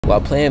While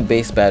playing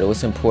base battle,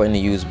 it's important to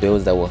use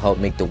builds that will help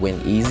make the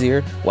win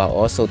easier while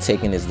also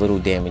taking as little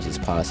damage as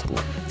possible.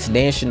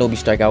 Today in Shinobi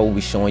Strike, I will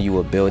be showing you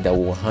a build that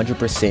will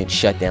 100%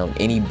 shut down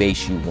any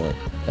base you want.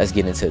 Let's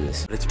get into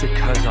this. It's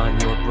because I'm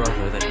your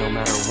brother that no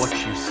matter what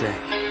you say,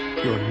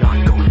 you're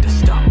not going to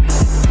stop me.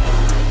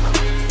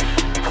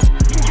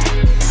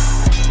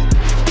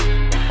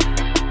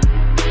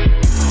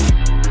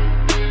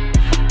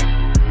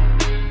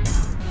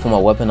 For my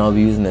weapon, I'll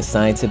be using the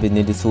Scientific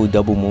Ninja Tool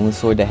Double Movement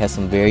Sword that has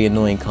some very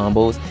annoying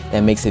combos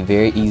that makes it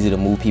very easy to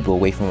move people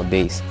away from a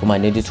base. For my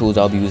ninja tools,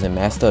 I'll be using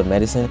Master of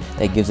Medicine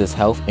that gives us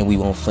health and we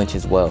won't flinch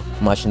as well.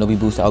 For my Shinobi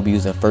boost, I'll be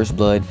using First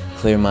Blood,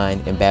 Clear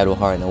Mind, and Battle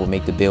Heart, and that will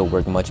make the build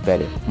work much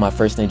better. For my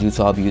first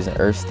ninjutsu, I'll be using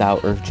Earth Style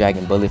Earth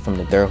Dragon Bullet from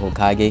the 3rd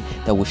Hokage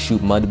that will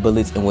shoot mud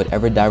bullets in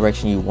whatever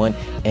direction you want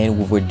and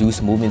will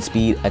reduce movement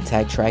speed,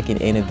 attack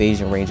tracking, and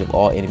evasion range of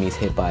all enemies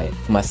hit by it.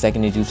 For my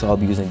second ninjutsu, I'll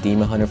be using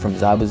Demon Hunter from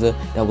Zabuza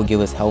that will give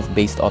us health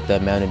based off the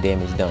amount of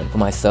damage done. For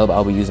my sub,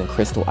 I'll be using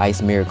Crystal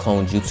Ice Mirror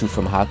Clone Jutsu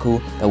from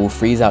Haku that will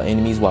freeze out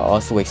enemies while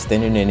also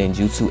extending an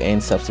ninjutsu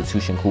and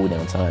substitution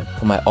cooldown time.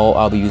 For my ult,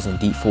 I'll be using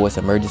Deep Forest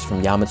Emergence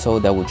from Yamato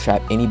that will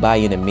trap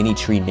anybody in a mini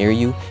tree near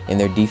you and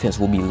their defense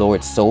will be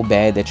lowered so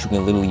bad that you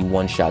can literally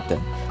one-shot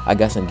them. I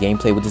got some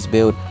gameplay with this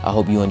build. I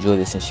hope you enjoy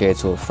this and share it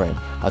to a friend.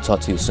 I'll talk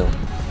to you soon.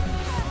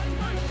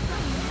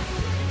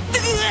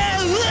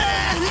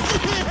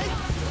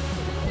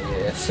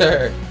 Yes,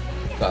 sir.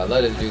 I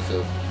love this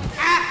jutsu.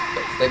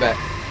 Stay back,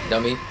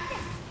 dummy.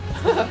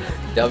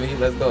 Dummy,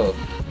 let's go.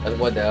 That's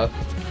one down.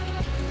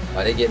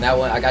 Oh, they getting that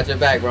one. I got your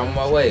back, bro. I'm on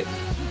my way.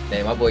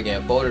 Damn, my boy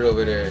getting folded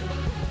over there.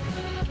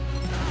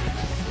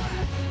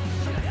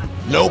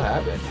 Nope. What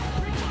happened?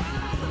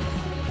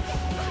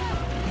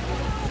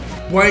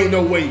 Boy, ain't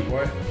no way,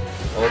 boy.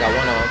 Oh, got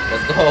one on.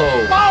 Let's go.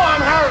 Oh,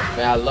 I'm hurt.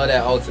 Man, I love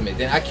that ultimate.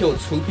 Then I killed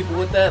 2 people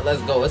with that.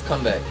 Let's go. Let's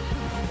come back.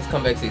 Let's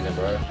come back season,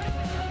 bro.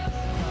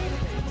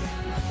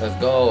 Let's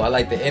go. I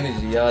like the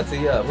energy, y'all.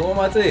 Tee up. Who on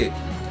my team?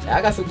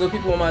 I got some good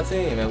people on my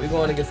team, man. We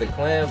going against a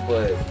clan,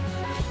 but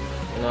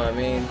you know what I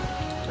mean?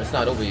 It's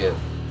not over yet.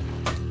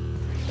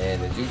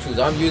 And the jutsus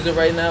I'm using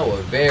right now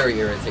are very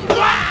irritating.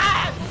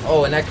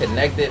 Oh, and that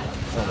connected.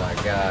 Oh my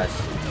gosh.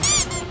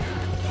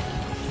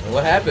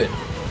 What happened?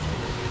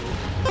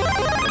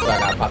 So I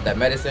gotta pop that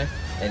medicine,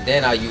 and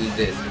then I'll use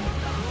this.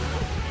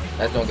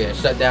 That's gonna get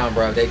shut down,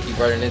 bro. If they keep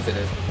running into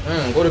this.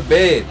 Go to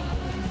bed.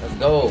 Let's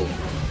go.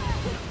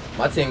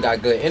 My team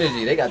got good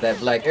energy. They got that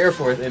Black Air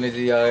Force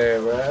energy out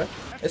here, bro.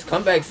 It's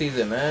comeback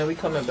season, man. We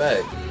coming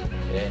back.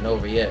 It ain't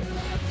over yet.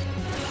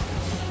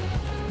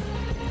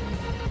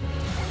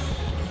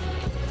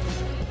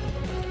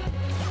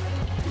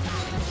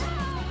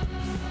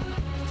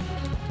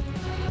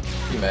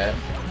 She mad.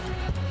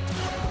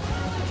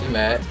 She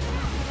mad.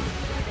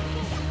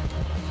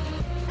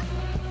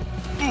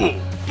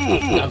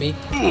 Dummy.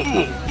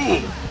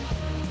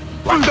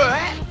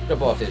 Get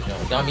up off this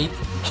joint, dummy.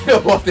 Get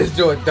up off this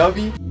joint,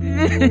 dummy.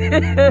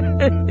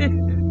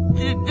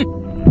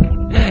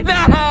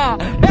 No!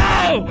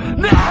 No!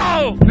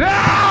 No!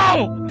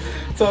 No!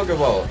 Talk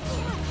about.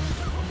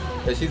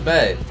 Yeah, she's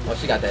bad. Oh,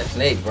 she got that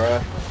snake,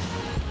 bro.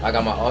 I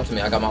got my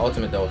ultimate. I got my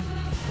ultimate though.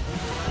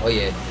 Oh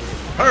yeah.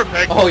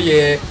 Perfect. Oh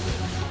yeah.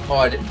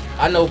 Oh,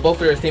 I know both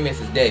of their teammates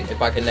is dead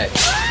if I connect.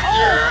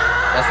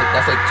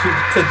 That's a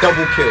 2 to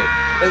double kill.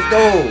 Let's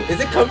go. Is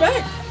it come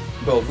back?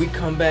 Bro, if we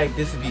come back,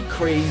 this would be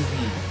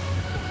crazy.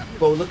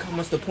 Bro, look how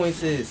much the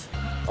points is.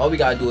 All we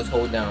gotta do is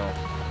hold down.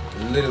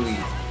 Literally.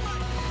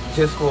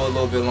 Just for a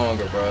little bit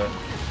longer, bro.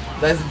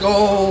 Let's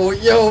go.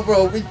 Yo,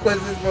 bro, we quit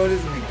this, bro.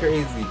 This would be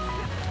crazy.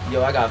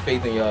 Yo, I got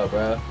faith in y'all,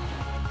 bro.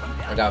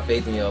 I got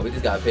faith in y'all. We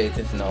just gotta pay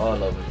attention to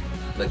all of them.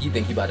 Look, you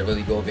think you about to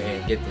really go over here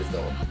and get this,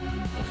 though.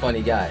 A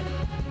funny guy.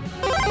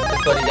 A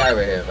funny guy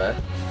right here, man.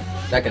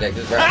 That connect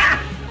just right.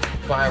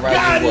 Fine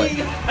right here,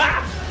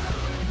 what?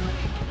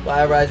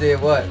 Fine right here,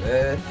 what,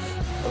 man?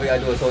 All we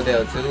gotta do is hold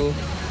down 2.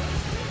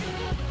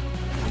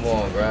 Come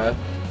on, bro.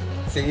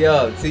 Tee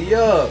up, tee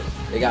up.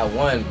 They got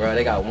 1, bro.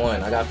 They got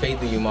 1. I got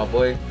faith in you, my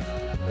boy.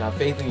 I got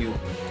faith in you.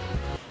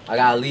 I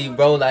gotta leave,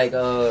 bro, like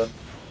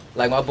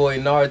my boy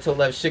Naruto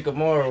left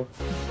Shikamaru.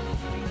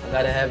 I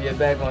gotta have your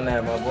back on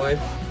that, my boy.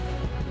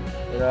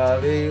 You know what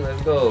I mean?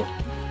 Let's go.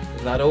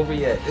 It's not over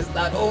yet. It's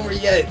not over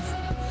yet.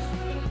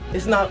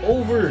 It's not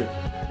over.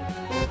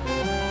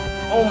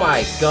 Oh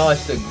my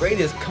gosh, the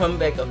greatest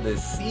comeback of the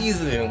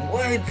season.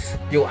 What?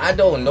 Yo, I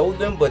don't know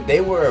them, but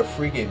they were a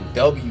freaking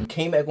W.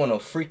 Came back on a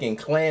freaking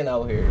clan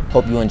out here.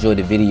 Hope you enjoyed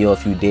the video.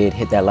 If you did,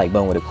 hit that like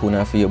button with a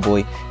cooldown for your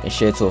boy and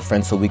share it to a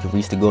friend so we can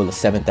reach the goal of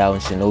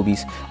 7,000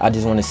 Shinobis. I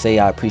just want to say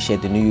I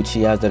appreciate the new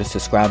Uchihas that are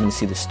subscribing to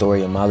see the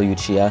story of Malo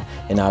Uchiha,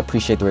 and I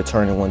appreciate the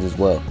returning ones as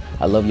well.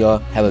 I love y'all.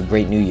 Have a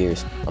great New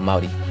Year's. I'm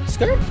outie.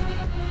 Skirt.